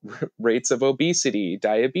 increased rates of obesity,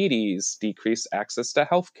 diabetes, decreased access to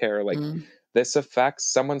healthcare. Like this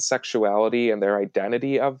affects someone's sexuality and their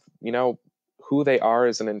identity of, who they are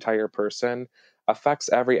as an entire person, affects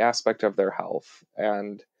every aspect of their health.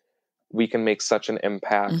 And we can make such an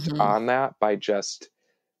impact on that by just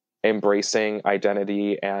embracing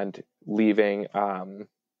identity and leaving, a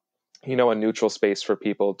neutral space for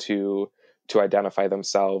people to identify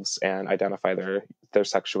themselves and identify their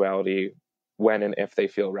sexuality when and if they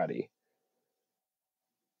feel ready.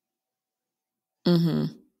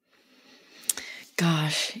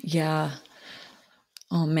 Gosh, yeah.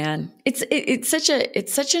 Oh man, it's such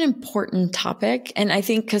an important topic, and I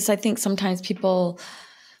think sometimes people.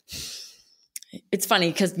 It's funny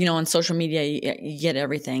because, on social media, you get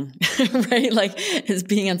everything, right? Like as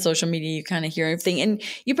being on social media, you kind of hear everything, and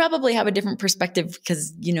you probably have a different perspective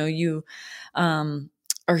because, you are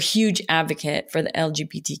a huge advocate for the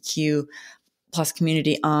LGBTQ plus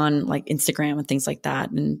community on like Instagram and things like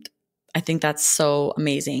that. And I think that's so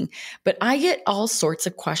amazing. But I get all sorts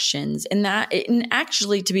of questions, and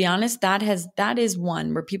actually, to be honest, that is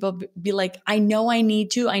one where people be like, I know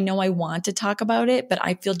I want to talk about it, but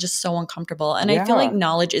I feel just so uncomfortable. And I feel like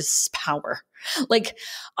knowledge is power. Like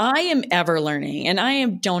I am ever learning, and I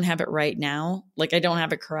don't have it right now. Like I don't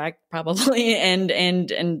have it correct probably. And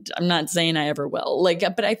I'm not saying I ever will,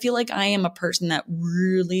 but I feel like I am a person that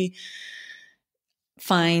really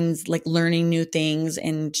finds like learning new things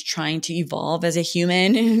and trying to evolve as a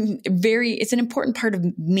human. It's an important part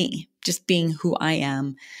of me, just being who I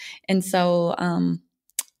am. And so,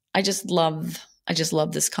 I just love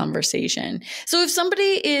this conversation. So if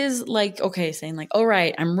somebody is like, okay, saying like, all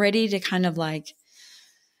right, I'm ready to kind of like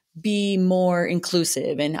be more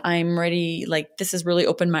inclusive, and I'm ready, like this has really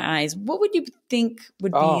opened my eyes, what would you think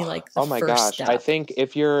would be like the first step? I think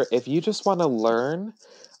if you just want to learn,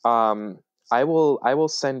 I will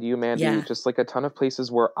send you, Mandy, Yeah. just like a ton of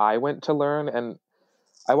places where I went to learn. And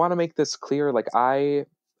I want to make this clear. Like I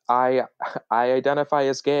I identify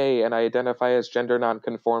as gay and I identify as gender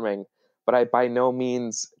nonconforming, but I by no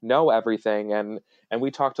means know everything. And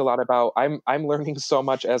we talked a lot about I'm learning so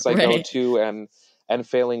much as I go Right. to and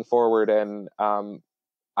failing forward. And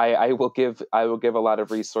I will give a lot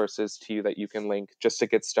of resources to you that you can link just to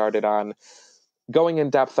get started on going in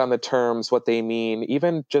depth on the terms, what they mean,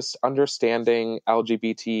 even just understanding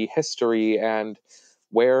LGBT history and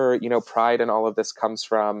where, pride and all of this comes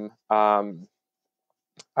from.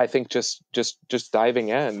 I think just diving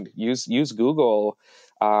in, use Google,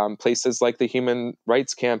 places like the Human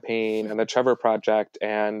Rights Campaign and the Trevor Project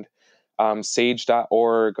and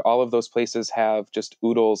sage.org. All of those places have just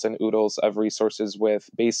oodles and oodles of resources with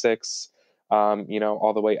basics,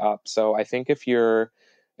 all the way up. So I think if you're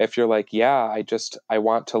like, yeah, I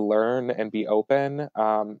want to learn and be open,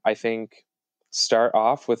 I think start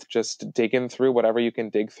off with just digging through whatever you can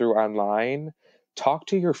dig through online. Talk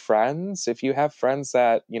to your friends. If you have friends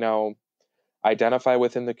that, identify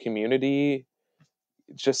within the community,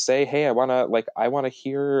 just say, hey, I want to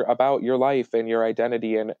hear about your life and your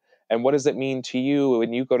identity, and what does it mean to you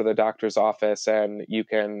when you go to the doctor's office and you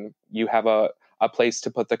have a place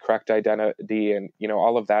to put the correct identity, and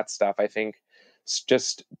all of that stuff. I think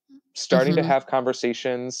just starting to Mm-hmm. have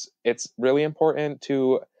conversations. It's really important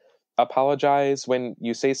to apologize when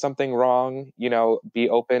you say something wrong. Be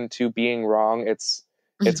open to being wrong. It's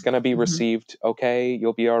going to be Mm-hmm. received okay.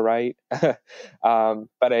 You'll be all right.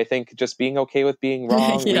 But I think just being okay with being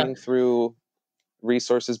wrong, Yeah. reading through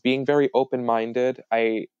resources, being very open-minded.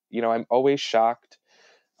 I'm always shocked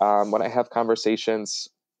when I have conversations,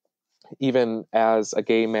 even as a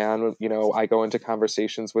gay man. I go into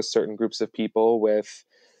conversations with certain groups of people with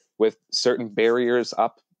certain barriers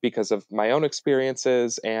up because of my own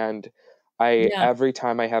experiences. And Yeah. every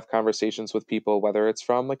time I have conversations with people, whether it's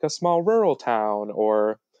from like a small rural town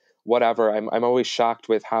or whatever, I'm always shocked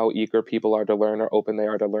with how eager people are to learn or open they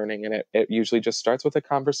are to learning. And it usually just starts with a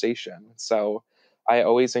conversation. So I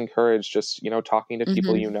always encourage just, talking to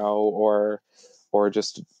people, Mm-hmm. or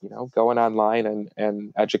just, going online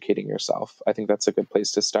and educating yourself. I think that's a good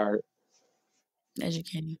place to start.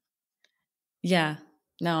 Educating. Yeah.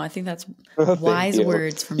 No, I think that's Thank wise you.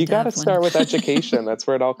 words from You got to Devlynn. start with education. That's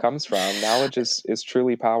where it all comes from. Knowledge is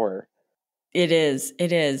truly power. It is.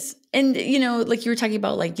 It is. And, like you were talking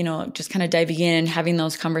about, like, just kind of diving in and having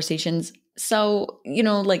those conversations. So,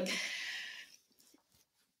 like,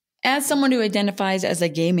 as someone who identifies as a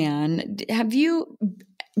gay man,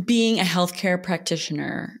 being a healthcare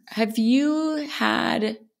practitioner, have you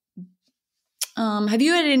had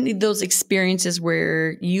any of those experiences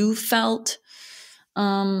where you felt,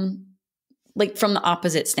 like from the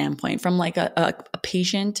opposite standpoint, from like a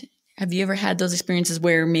patient? Have you ever had those experiences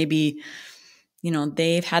where maybe,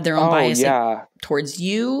 they've had their own Oh bias like yeah. towards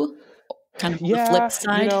you, kind of on the flip Yeah,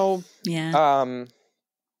 side? Yeah. um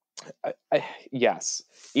yes.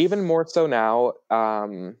 Even more so now.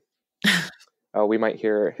 Oh, we might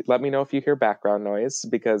hear, let me know if you hear background noise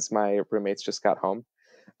because my roommates just got home.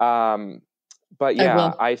 Um but I yeah,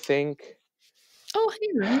 will. I think Oh, hey,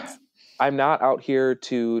 roommates. I'm not out here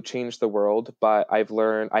to change the world, but I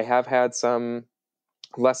have had some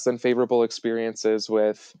less than favorable experiences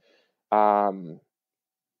with um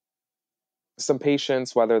some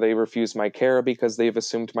patients, whether they refuse my care because they've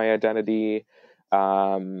assumed my identity.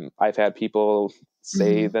 I've had people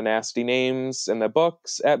say Mm-hmm. the nasty names in the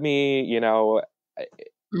books at me. I,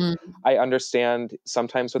 I understand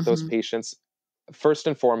sometimes with those Mm-hmm. patients, first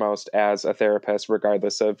and foremost, as a therapist,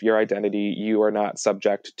 regardless of your identity, you are not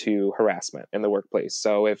subject to harassment in the workplace.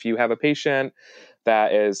 So if you have a patient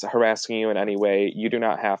that is harassing you in any way, you do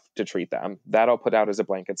not have to treat them. That I'll put out as a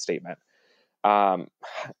blanket statement. Um,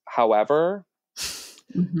 However,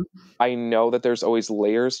 Mm-hmm. I know that there's always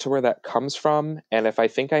layers to where that comes from. And if I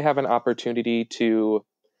think I have an opportunity to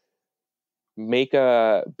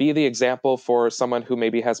be the example for someone who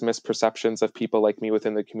maybe has misperceptions of people like me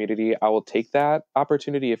within the community, I will take that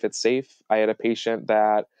opportunity if it's safe. I had a patient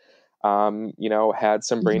that, had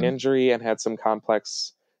some brain Mm-hmm. injury and had some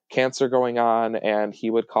complex cancer going on. And he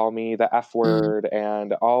would call me the F Mm. word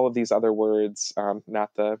and all of these other words,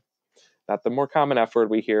 not the more common F word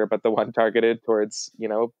we hear, but the one targeted towards,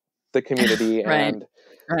 the community. Right. And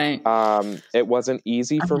Right. it wasn't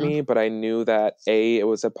easy for Uh-huh. me, but I knew that it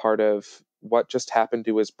was a part of what just happened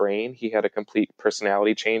to his brain. He had a complete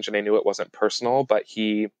personality change, and I knew it wasn't personal, but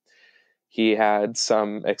he had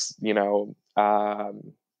some,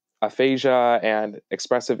 aphasia and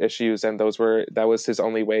expressive issues, and that was his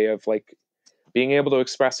only way of like being able to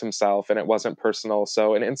express himself, and it wasn't personal.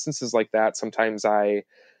 So in instances like that, sometimes I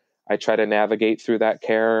try to navigate through that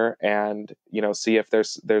care and, see if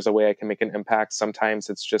there's a way I can make an impact. Sometimes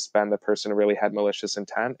it's just been the person really had malicious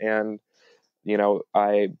intent, and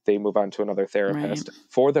they move on to another therapist. Right.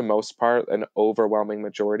 For the most part, an overwhelming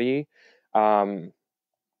majority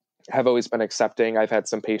have always been accepting. I've had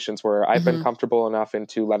some patients where I've been comfortable enough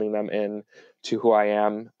into letting them in to who I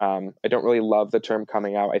am. I don't really love the term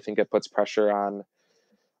coming out. I think it puts pressure on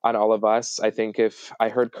all of us. I think if I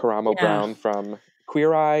heard Karamo Yeah. Brown from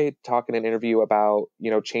Queer Eye talk in an interview about,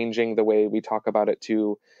 changing the way we talk about it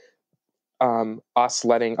to us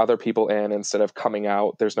letting other people in instead of coming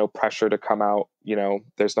out. There's no pressure to come out.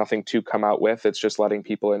 There's nothing to come out with. It's just letting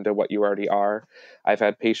people into what you already are. I've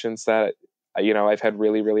had patients that, I've had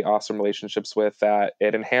really, really awesome relationships with that.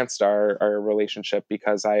 It enhanced our relationship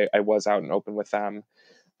because I was out and open with them.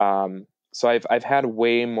 So I've had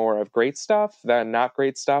way more of great stuff than not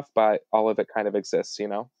great stuff, but all of it kind of exists,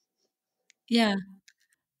 Yeah.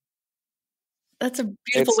 That's a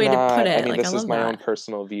beautiful It's way to put not, I it. mean, Like, I this is love my own that.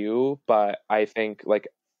 personal view, but I think like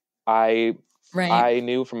I Right.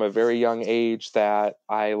 knew from a very young age that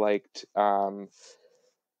I liked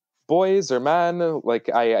boys or men. Like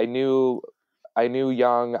I knew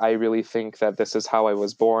young. I really think that this is how I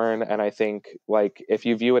was born, and I think like if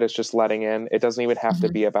you view it as just letting in, it doesn't even have to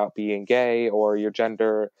be about being gay or your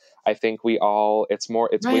gender. I think it's way more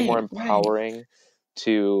Right. Right. empowering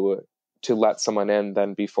to let someone in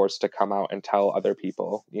than be forced to come out and tell other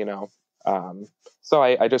people. So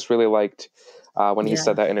I just really liked when he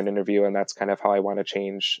said Yeah. that in an interview, and that's kind of how I want to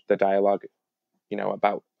change the dialogue,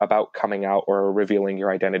 about coming out or revealing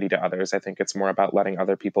your identity to others. I think it's more about letting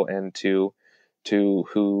other people into to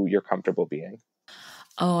who you're comfortable being.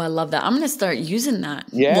 Oh, I love that. I'm gonna start using that.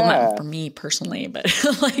 Well, not Yeah. for me personally, but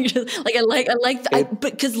but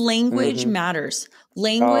because language matters.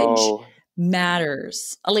 Language Oh,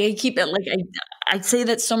 matters. Like I keep it like I say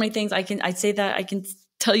that so many things. I say that I can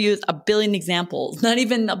tell you a billion examples. Not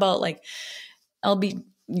even about like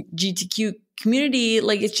LGBTQ community.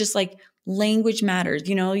 Like it's just like language matters.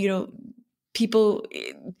 People,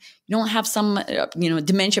 you don't have some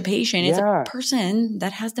dementia patient. It's a yeah. person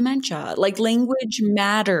that has dementia. Like language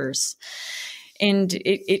matters, and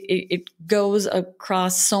it goes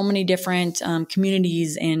across so many different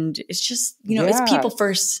communities, and it's just it's Yeah.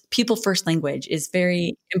 people first language is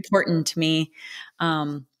very important to me.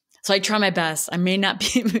 So I try my best. I may not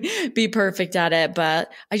be perfect at it,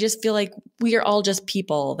 but I just feel like we are all just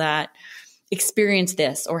people that experience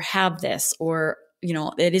this or have this, or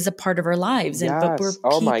it is a part of our lives, but we're Yes.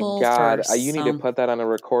 Oh my people God. You first. need to So put that on a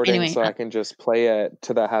recording anyway, so I can just play it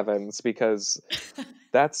to the heavens, because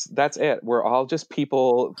that's it. We're all just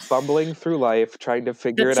people fumbling through life, trying to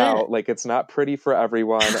figure it that's it. out. Like it's not pretty for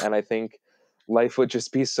everyone. And I think life would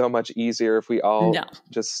just be so much easier if we all No.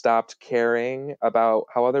 just stopped caring about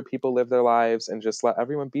how other people live their lives and just let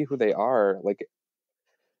everyone be who they are. Like,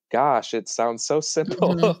 gosh, it sounds so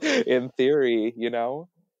simple Mhm. in theory,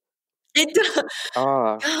 It does.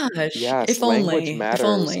 Ah, Gosh, yes, if language only, if matters. I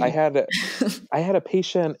only. had a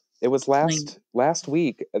patient, it was Lang- last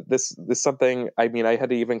week. This something, I mean, I had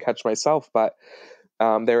to even catch myself, but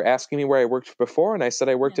they were asking me where I worked before, and I said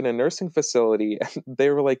I worked Yeah. in a nursing facility. And they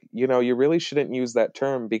were like, you really shouldn't use that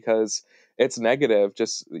term because it's negative.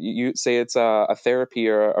 Just you say it's a therapy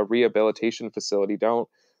or a rehabilitation facility. Don't,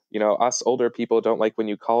 us older people don't like when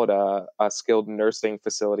you call it a skilled nursing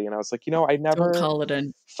facility. And I was like, I Don't never call it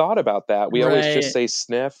a thought about that. We always just right, say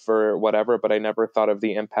sniff or whatever, but I never thought of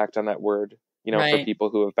the impact on that word, for right. people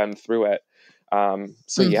who have been through it.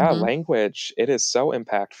 So yeah, Hmm. language, it is so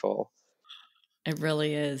impactful. It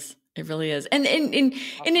really is. It really is. And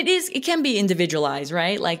it can be individualized,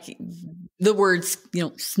 right? Like the words,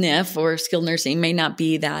 sniff or skilled nursing may not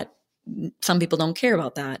be that some people don't care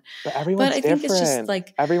about that. But But everyone's I think it's just different.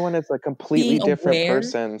 like Everyone is a completely being different aware.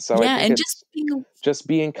 person. So I Yeah. think And just it's being, just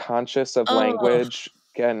being conscious of oh, language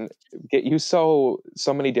can get you so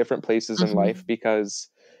many different places in life, mhm. because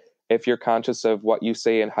if you're conscious of what you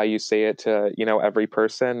say and how you say it to, every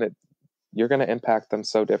person, you're going to impact them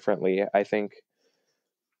so differently. I think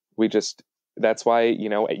we just that's why,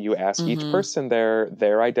 you ask each Mhm. person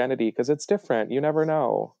their identity, because it's different. You never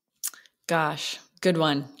know. Gosh, good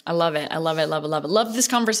one. I love it. I love it. Love it. Love it. Love this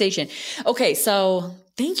conversation. Okay. So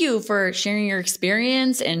thank you for sharing your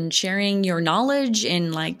experience and sharing your knowledge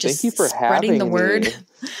and like Thank you just for spreading the having word me.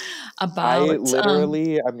 I about,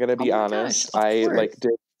 literally, I'm gonna oh be my gosh, honest, of I course. like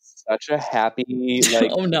did such a happy,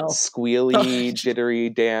 like Oh no. squealy, Gosh. jittery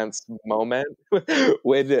dance moment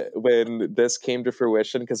when this came to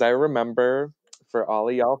fruition. Because I remember, for all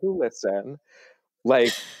of y'all who listen,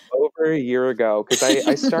 like over a year ago, because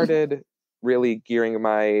I started really gearing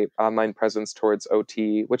my online presence towards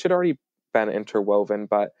OT, which had already been interwoven,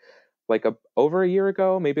 but like over a year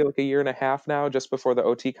ago, maybe like a year and a half now, just before the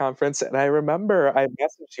OT conference. And I remember I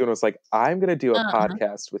messaged you and was like, I'm going to do a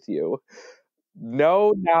podcast with you.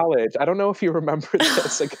 No knowledge. I don't know if you remember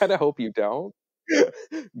this. I kind of hope you don't.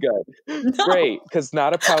 Good. No. Great. Because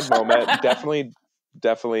not a proud moment.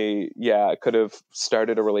 Definitely, yeah, could have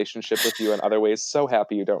started a relationship with you in other ways. So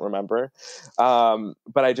happy you don't remember.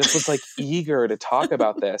 But I just was like eager to talk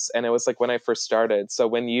about this. And it was like when I first started. So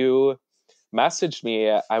when you messaged me,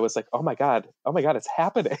 I was like, oh my God, it's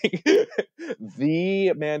happening.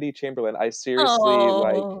 The Mandy Chamberlain. I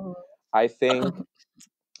seriously I think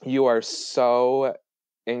you are so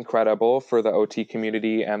incredible for the OT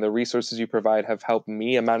community, and the resources you provide have helped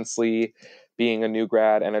me immensely being a new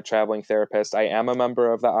grad and a traveling therapist. I am a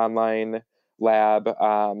member of the online lab.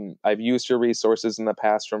 I've used your resources in the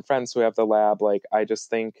past from friends who have the lab. Like, I just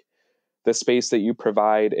think the space that you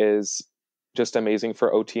provide is just amazing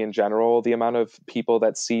for OT in general. The amount of people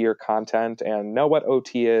that see your content and know what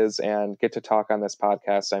OT is and get to talk on this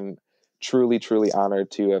podcast, I'm truly, truly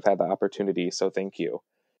honored to have had the opportunity. So thank you.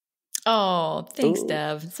 Oh, thanks,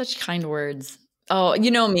 Dev. Such kind words. Oh, you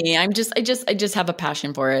know me. I just have a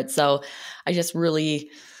passion for it. So I just really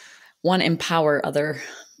want to empower other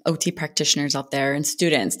OT practitioners out there and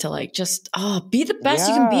students to like just be the best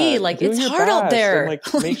you can be. Like, it's hard out there. And like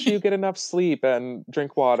make sure you get enough sleep and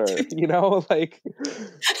drink water. You know, like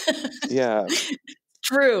yeah.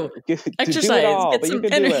 True. Exercise. Do it all, get but some you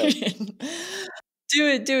can energy. Do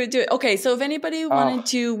it. Okay, so if anybody wanted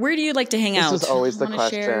to, where do you like to hang out? This is always the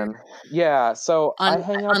question. Yeah, so I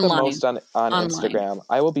hang out the most on Instagram.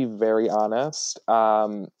 I will be very honest.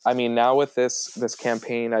 I mean, now with this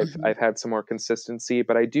campaign, I've had some more consistency,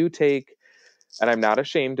 but I do take, and I'm not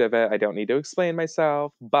ashamed of it, I don't need to explain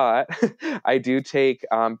myself, but I do take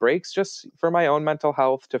breaks just for my own mental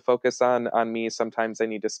health to focus on me. Sometimes I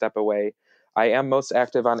need to step away. I am most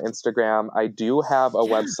active on Instagram. I do have a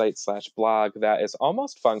website /blog that is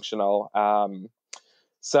almost functional.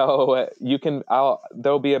 So you can,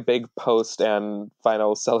 there'll be a big post and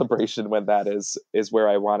final celebration when that is where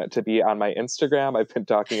I want it to be on my Instagram. I've been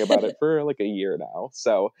talking about it for like a year now.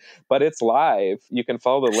 So, but it's live. You can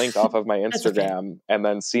follow the link off of my Instagram and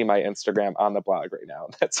then see my Instagram on the blog right now.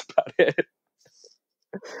 That's about it.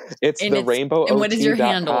 It's the Rainbow OT. And what is your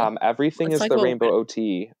handle? Everything is the Rainbow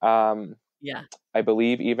OT. Yeah. I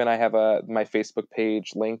believe even I have my Facebook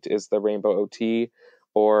page linked is the Rainbow OT,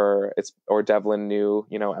 or Devlynn Neu,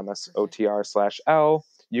 MS OTR /L.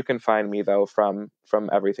 You can find me though from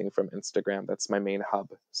everything from Instagram. That's my main hub.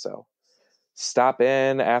 So stop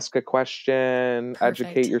in, ask a question,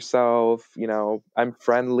 educate yourself. I'm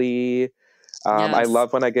friendly. I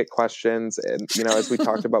love when I get questions, and as we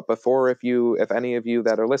talked about before, if any of you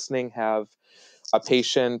that are listening have a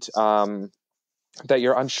patient that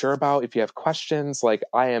you're unsure about, if you have questions, like,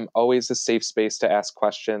 I am always a safe space to ask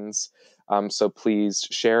questions. So please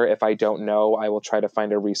share. If I don't know, I will try to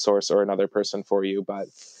find a resource or another person for you, but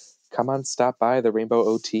come on, stop by the Rainbow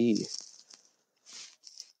OT.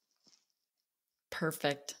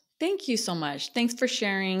 Perfect. Thank you so much. Thanks for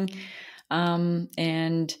sharing.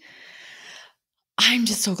 And I'm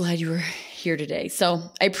just so glad you were here today. So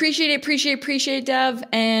I appreciate it, Dev.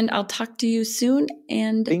 And I'll talk to you soon.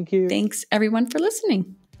 And thank you. Thanks everyone for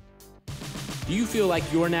listening. Do you feel like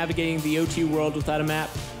you're navigating the OT world without a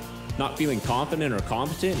map? Not feeling confident or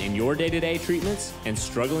competent in your day-to-day treatments and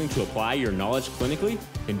struggling to apply your knowledge clinically?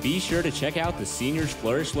 Then be sure to check out the Seniors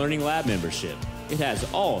Flourish Learning Lab membership. It has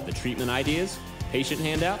all of the treatment ideas, patient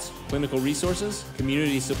handouts, clinical resources,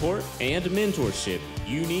 community support, and mentorship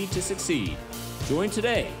you need to succeed. Join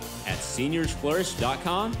today at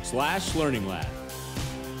seniorsflourish.com/learninglab.